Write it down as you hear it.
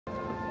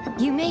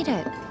You made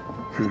it.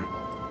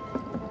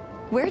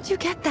 Where'd you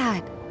get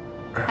that?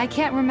 I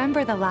can't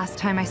remember the last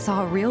time I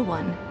saw a real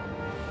one.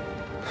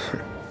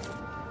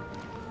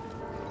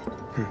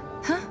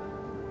 Huh?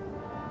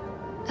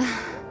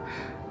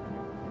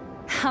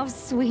 How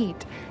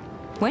sweet.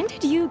 When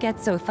did you get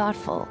so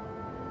thoughtful?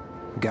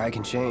 Guy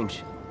can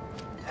change.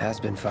 Has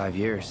been 5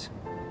 years.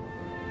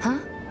 Huh?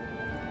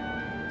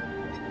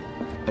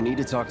 I need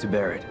to talk to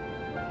Barrett.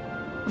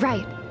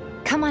 Right.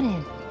 Come on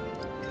in.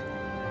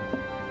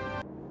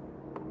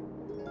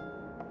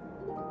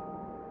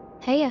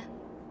 Heya.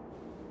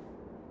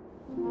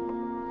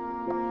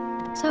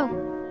 So,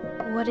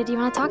 what did you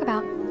want to talk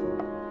about?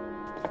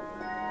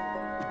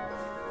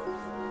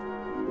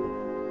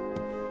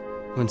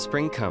 When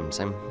spring comes,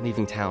 I'm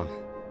leaving town.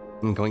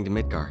 I'm going to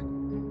Midgar.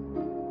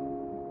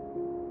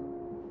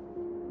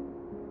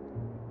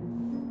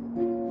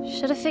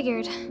 Should have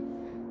figured.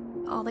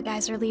 All the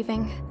guys are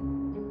leaving.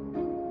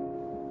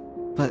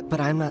 But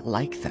I'm not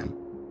like them.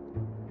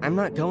 I'm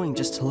not going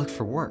just to look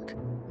for work.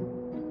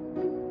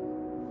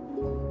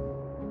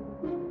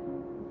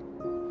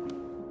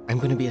 I'm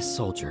gonna be a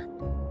soldier.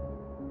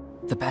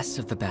 The best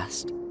of the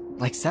best.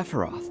 Like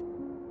Sephiroth.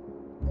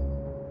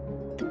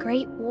 The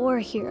Great War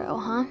hero,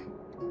 huh?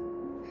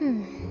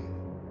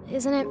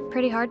 Isn't it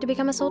pretty hard to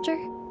become a soldier?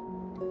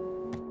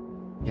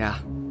 Yeah.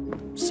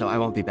 So I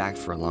won't be back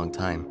for a long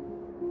time.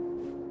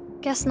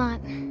 Guess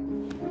not.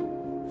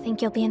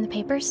 Think you'll be in the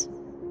papers?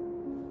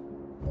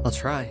 I'll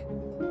try.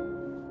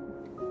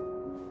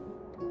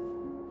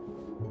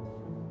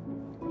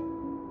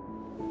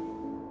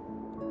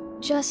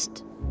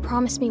 Just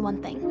promise me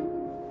one thing.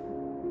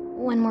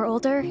 When we're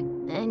older,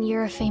 and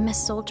you're a famous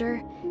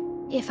soldier,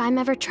 if I'm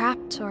ever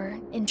trapped or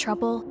in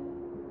trouble,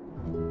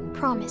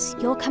 promise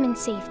you'll come and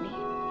save me.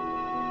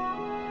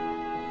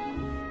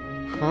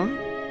 Huh?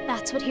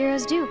 That's what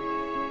heroes do.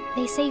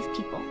 They save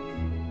people.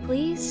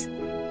 Please?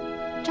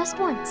 Just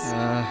once.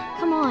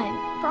 Come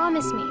on,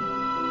 promise me.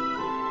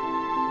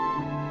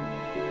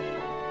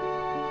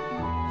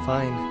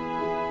 Fine.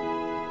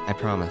 I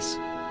promise.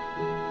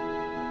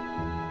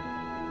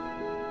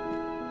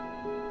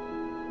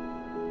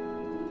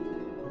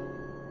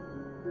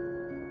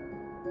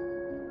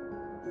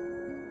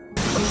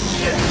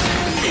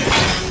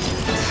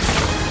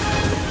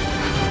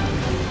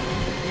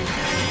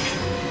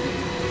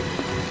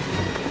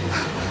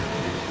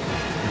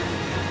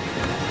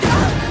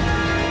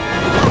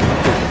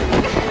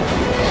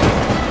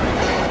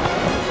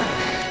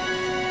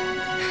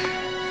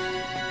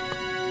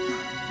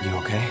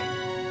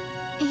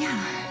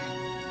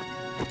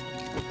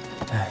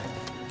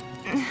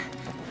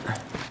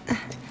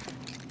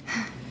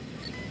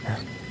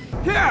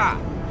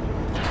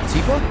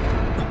 Tifa?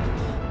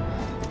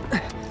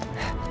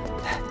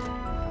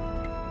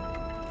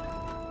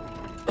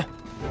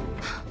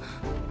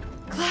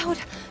 Cloud,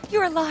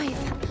 you're alive.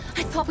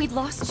 I thought we'd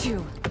lost you.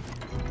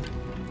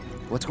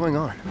 What's going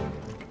on?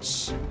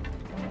 Shh.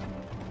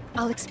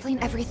 I'll explain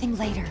everything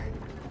later.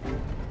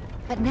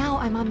 But now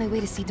I'm on my way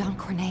to see Don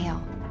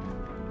Corneo.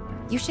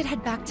 You should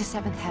head back to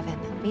 7th Heaven,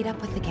 meet up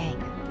with the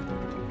gang.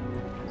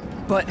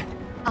 But...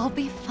 I'll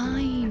be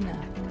fine.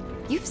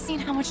 You've seen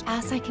how much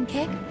ass I can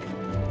kick?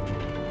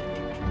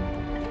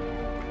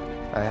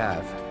 I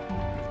have.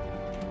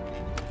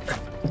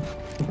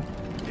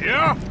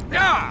 Yeah!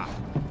 Yeah!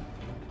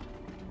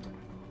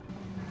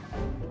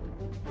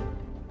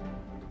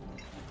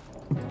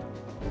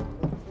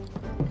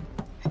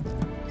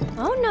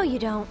 Oh, no you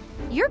don't.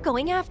 You're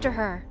going after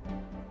her.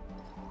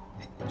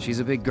 She's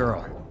a big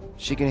girl.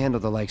 She can handle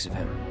the likes of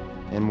him.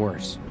 And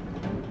worse.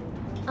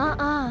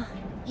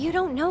 You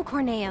don't know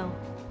Corneo.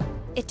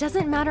 It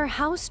doesn't matter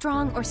how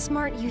strong or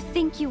smart you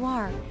think you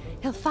are.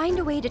 He'll find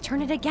a way to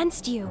turn it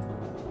against you.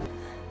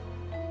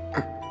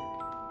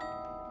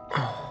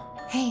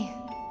 Hey,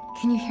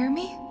 can you hear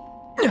me?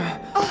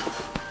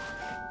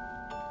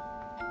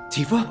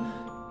 Tifa?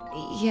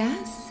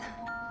 Yes?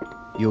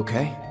 You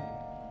okay?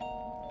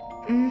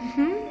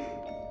 Mm-hmm.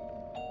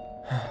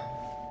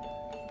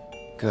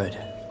 Good.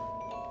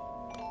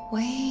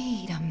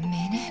 Wait a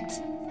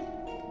minute.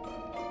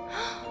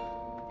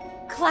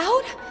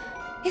 Cloud?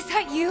 Is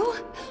that you?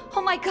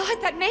 Oh my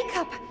god, that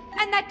makeup!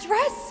 And that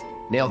dress!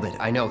 Nailed it,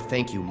 I know,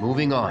 thank you.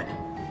 Moving on.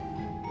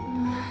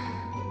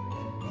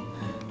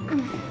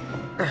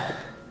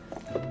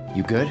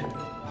 You good?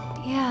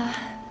 Yeah,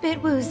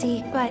 bit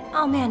woozy, but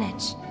I'll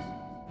manage.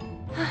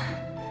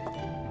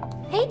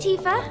 Hey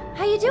Tifa,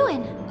 how you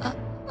doing?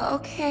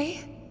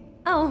 Okay.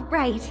 Oh,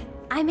 right.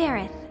 I'm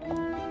Aerith,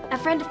 a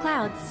friend of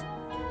Cloud's.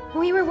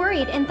 We were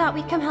worried and thought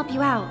we'd come help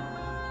you out.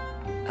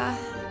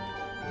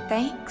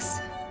 Thanks?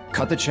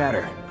 Cut the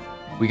chatter.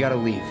 We gotta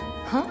leave.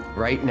 Huh?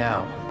 Right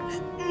now.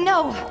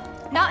 No!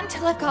 Not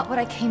until I've got what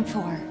I came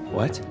for.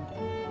 What?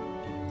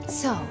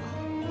 So,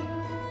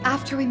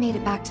 after we made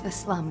it back to the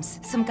slums,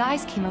 some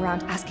guys came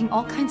around asking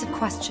all kinds of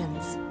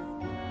questions.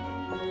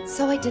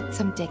 So I did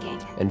some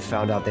digging. And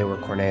found out they were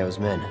Corneo's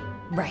men.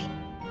 Right.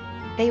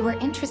 They were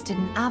interested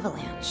in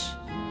Avalanche.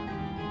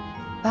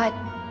 But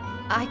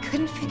I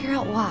couldn't figure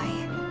out why.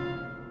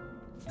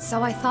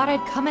 So I thought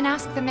I'd come and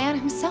ask the man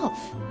himself.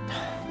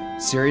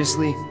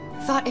 Seriously?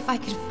 Thought if I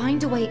could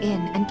find a way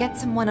in and get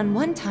some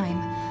one-on-one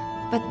time,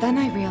 but then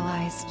I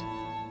realized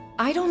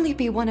I'd only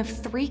be one of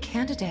 3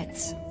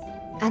 candidates,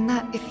 and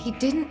that if he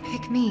didn't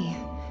pick me,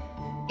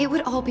 it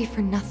would all be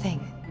for nothing.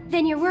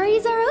 Then your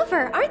worries are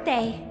over, aren't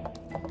they?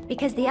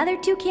 Because the other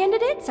 2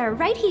 candidates are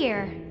right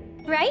here,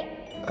 right?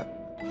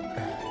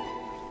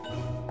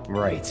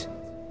 Right.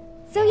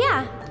 So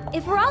yeah,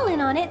 if we're all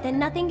in on it, then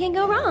nothing can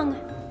go wrong.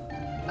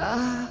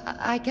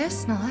 I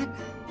guess not.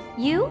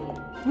 You?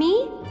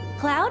 Me?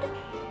 Cloud?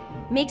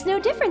 Makes no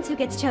difference who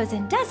gets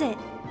chosen, does it?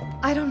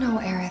 I don't know,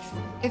 Aerith.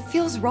 It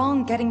feels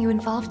wrong getting you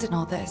involved in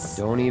all this.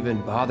 Don't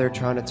even bother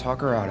trying to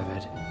talk her out of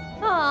it.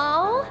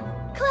 Aww,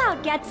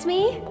 Cloud gets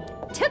me.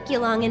 Took you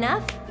long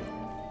enough.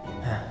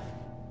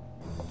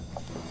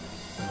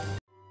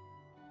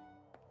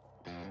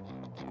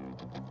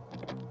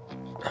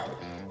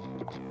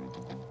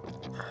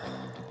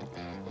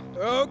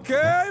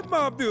 Okay,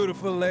 my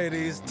beautiful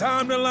ladies,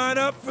 time to line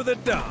up for the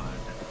dawn.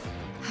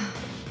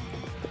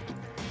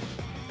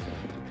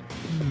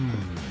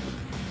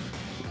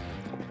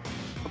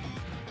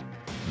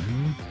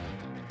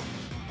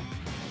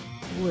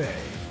 Wait,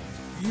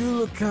 you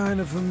look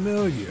kind of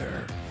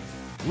familiar.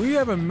 We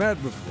haven't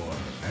met before,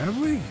 have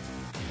we?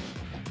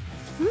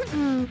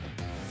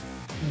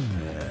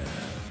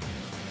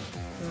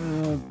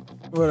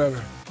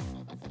 Whatever.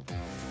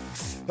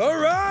 All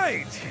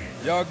right,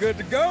 y'all good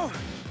to go?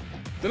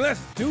 Then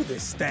let's do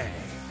this thing.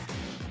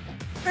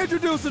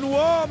 Introducing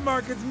Wall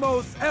Market's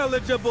most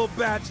eligible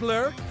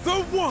bachelor,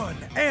 the one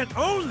and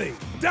only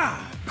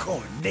Don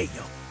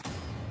Corneo.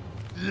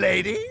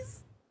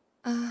 Ladies?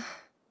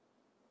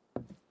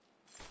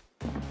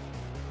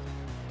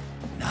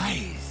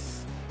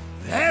 Nice.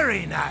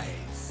 Very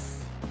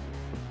nice.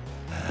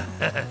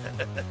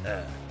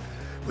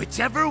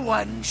 Whichever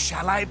one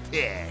shall I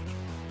pick?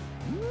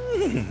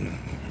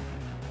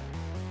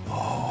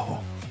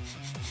 Oh.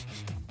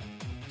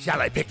 Shall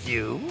I pick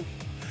you?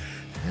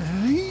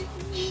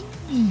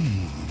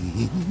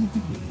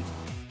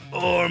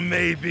 Or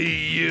maybe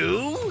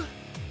you?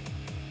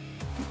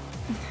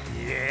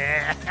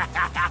 Yeah.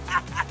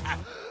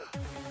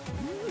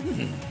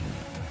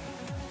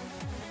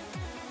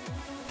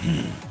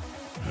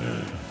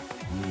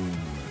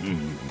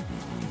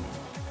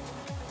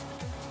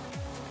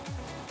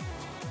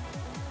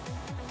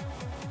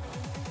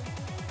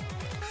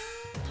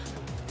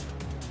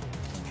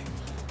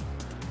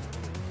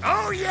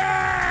 Oh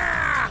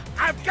yeah!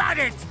 I've got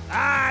it!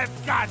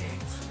 I've got it!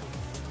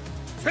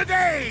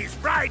 Today's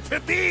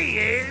bride-to-be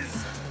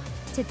is...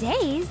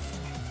 Today's?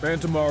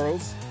 And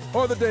tomorrow's,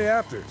 or the day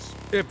after's,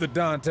 if the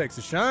Don takes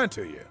a shine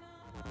to you.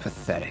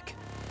 Pathetic.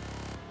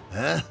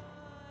 Huh?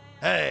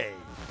 Hey,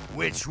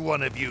 which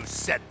one of you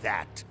said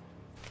that?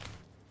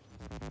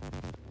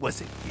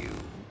 Was it you?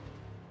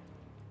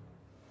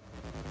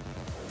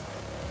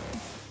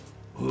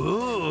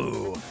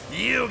 Ooh,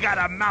 you got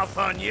a mouth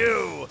on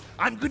you!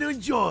 I'm gonna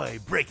enjoy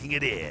breaking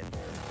it in.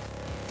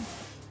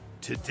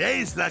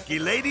 Today's lucky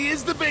lady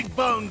is the Big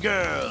Bone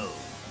Girl.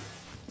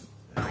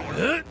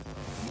 Huh?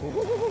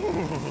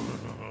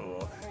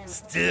 Ooh,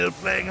 still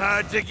playing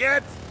hard to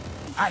get?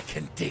 I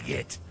can dig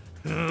it.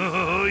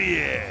 Oh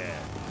yeah.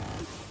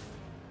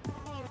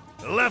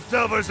 The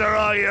leftovers are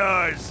all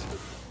yours.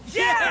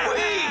 Yeah!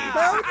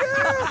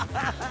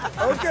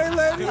 Okay! Okay,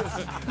 ladies.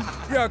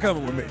 Y'all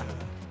coming with me.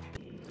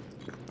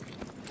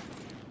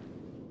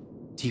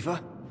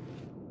 Tifa?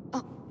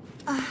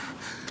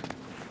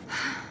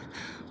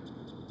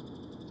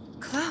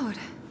 Cloud.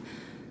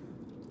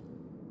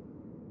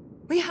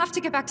 We have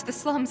to get back to the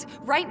slums,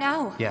 right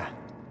now. Yeah.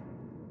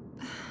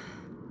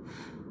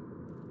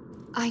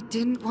 I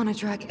didn't want to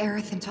drag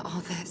Aerith into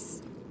all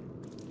this.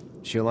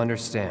 She'll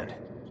understand.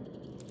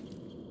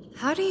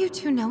 How do you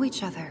 2 know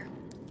each other?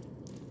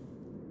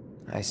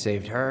 I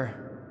saved her.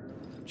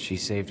 She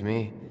saved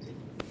me.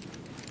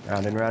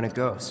 Round and round it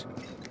goes.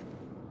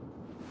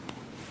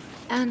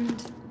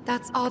 And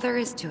that's all there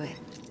is to it.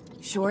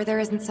 Sure there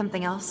isn't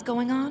something else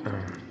going on?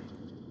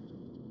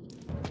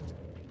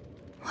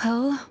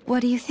 Well,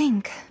 what do you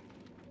think?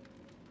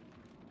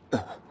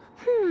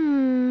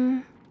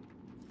 I'm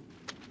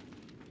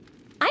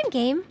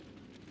game.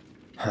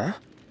 Huh?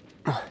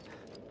 But...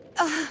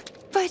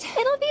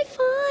 It'll be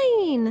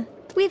fine.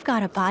 We've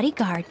got a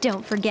bodyguard,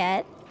 don't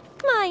forget.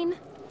 Mine.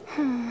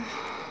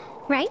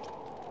 Right?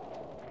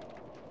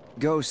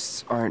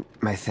 Ghosts aren't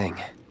my thing.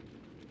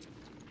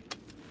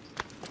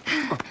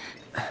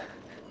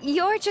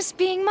 You're just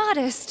being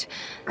modest.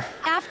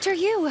 After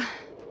you.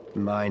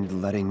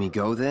 Mind letting me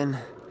go then?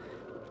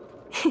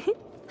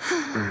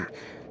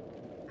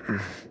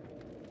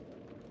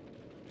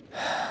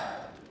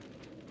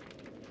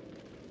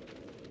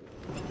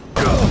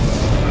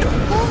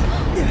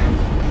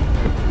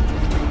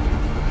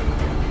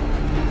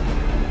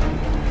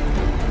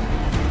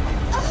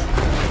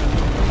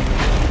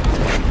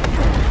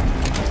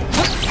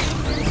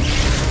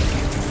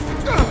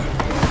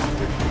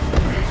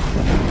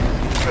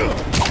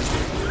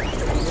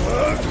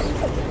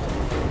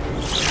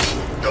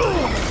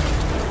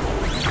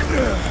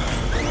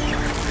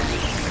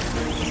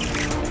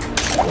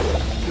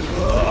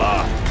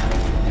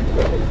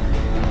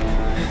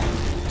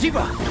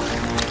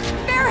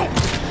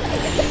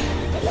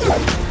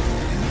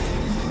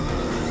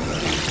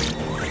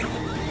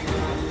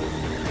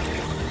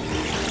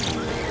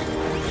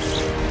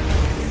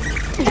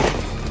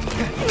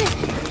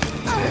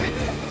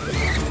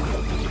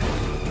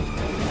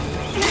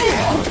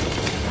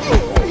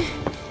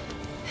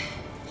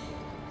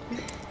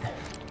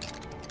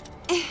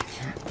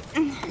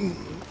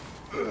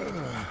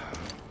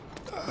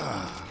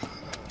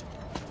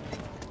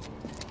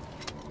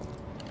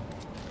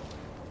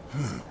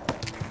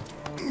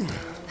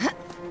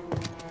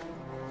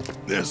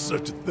 guess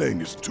such a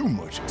thing is too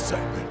much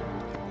excitement.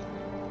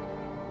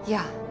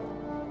 Yeah.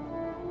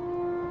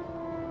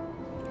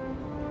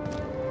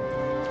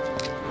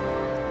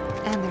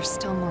 And there's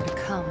still more to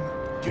come.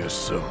 Guess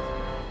so.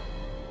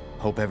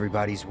 Hope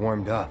everybody's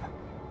warmed up.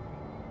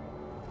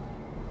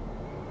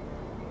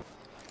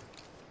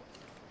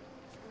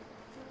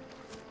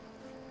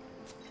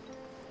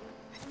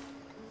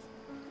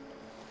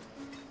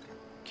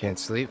 Can't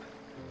sleep?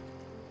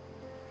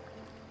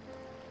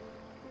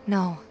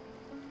 No.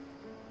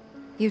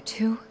 You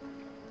too?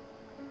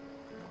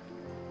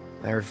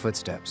 I heard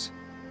footsteps.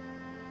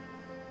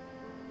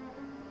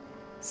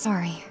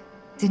 Sorry.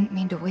 Didn't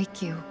mean to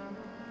wake you.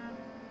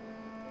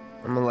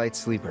 I'm a light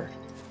sleeper.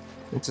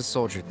 It's a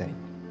soldier thing.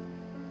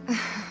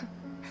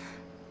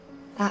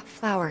 That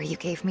flower you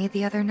gave me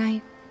the other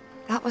night?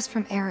 That was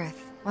from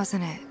Aerith,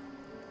 wasn't it?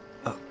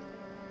 Oh.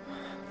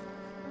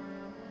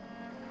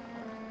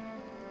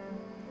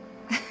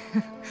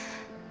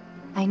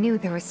 I knew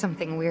there was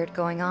something weird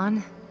going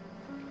on.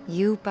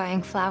 You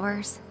buying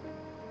flowers?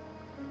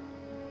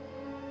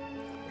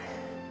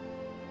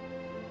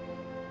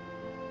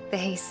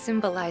 They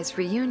symbolize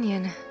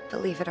reunion,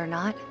 believe it or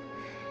not.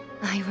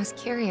 I was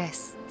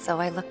curious, so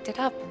I looked it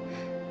up.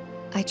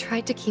 I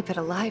tried to keep it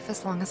alive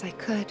as long as I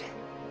could.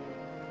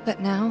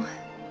 But now,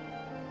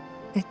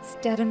 it's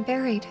dead and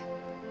buried.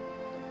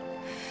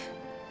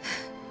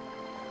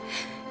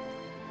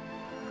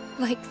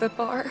 Like the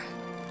bar,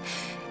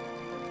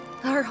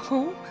 our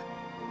home,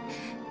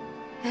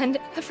 and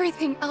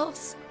everything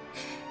else.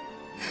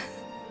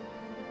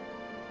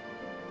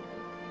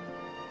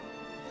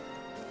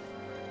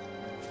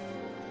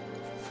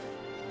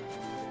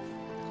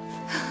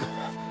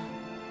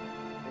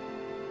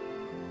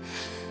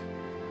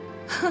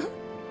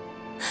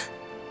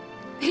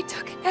 They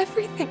took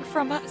everything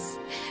from us.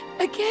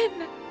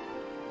 Again.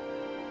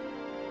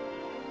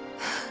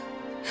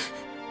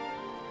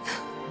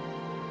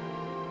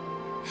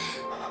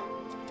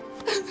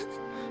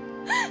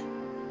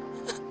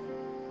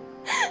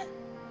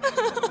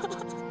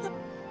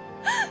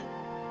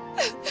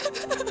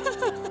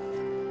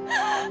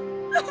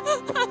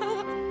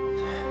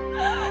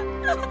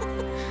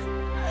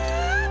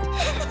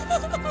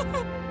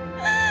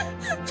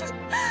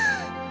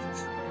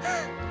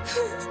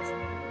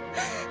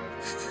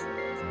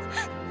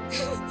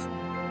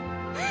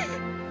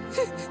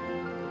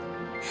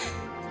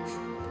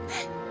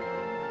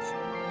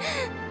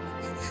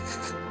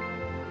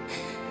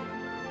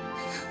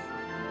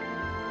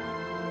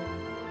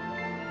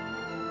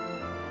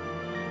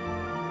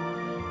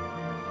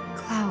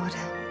 Cloud.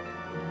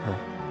 Huh?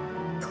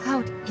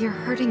 Cloud, you're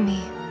hurting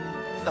me.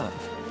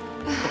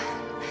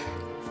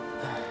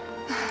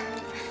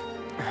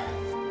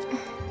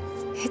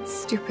 It's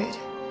stupid.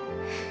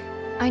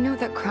 I know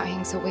that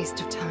crying's a waste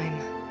of time.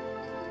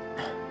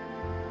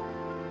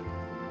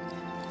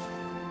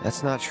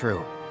 That's not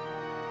true.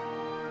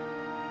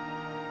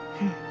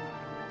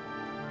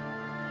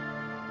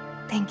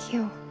 Thank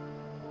you.